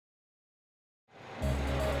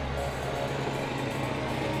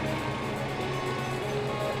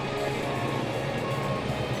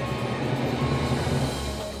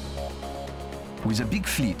With a big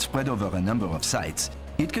fleet spread over a number of sites,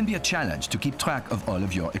 it can be a challenge to keep track of all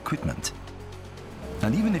of your equipment.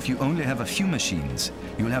 And even if you only have a few machines,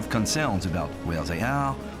 you'll have concerns about where they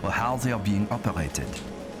are or how they are being operated.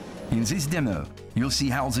 In this demo, you'll see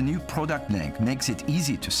how the new product link makes it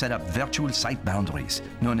easy to set up virtual site boundaries,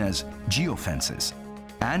 known as Geo-Fences,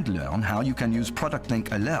 and learn how you can use product link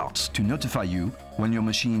alerts to notify you when your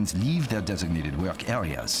machines leave their designated work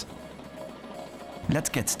areas. Let's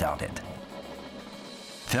get started.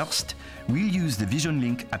 First, we'll use the Vision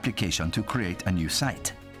Link application to create a new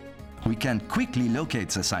site. We can quickly locate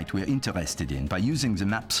the site we're interested in by using the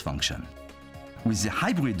Maps function. With the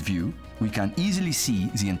hybrid view, we can easily see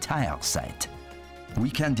the entire site. We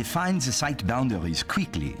can define the site boundaries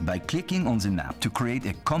quickly by clicking on the map to create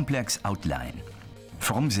a complex outline.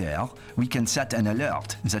 From there, we can set an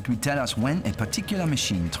alert that will tell us when a particular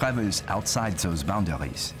machine travels outside those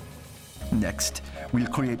boundaries. Next, we'll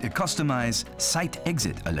create a customized site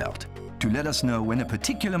exit alert to let us know when a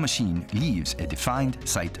particular machine leaves a defined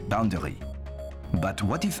site boundary. But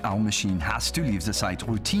what if our machine has to leave the site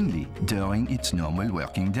routinely during its normal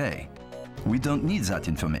working day? We don't need that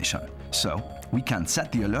information, so we can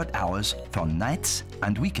set the alert hours for nights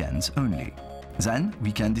and weekends only. Then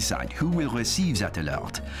we can decide who will receive that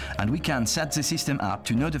alert, and we can set the system up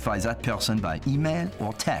to notify that person by email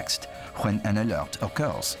or text when an alert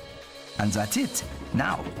occurs. And that's it.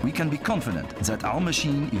 Now we can be confident that our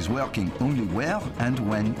machine is working only where and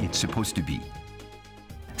when it's supposed to be.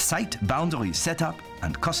 Site boundary setup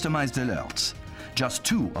and customized alerts, just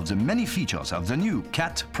two of the many features of the new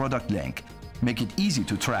CAT product link, make it easy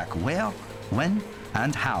to track where, when,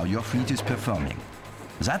 and how your fleet is performing.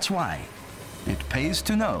 That's why it pays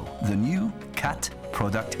to know the new CAT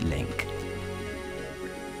product link.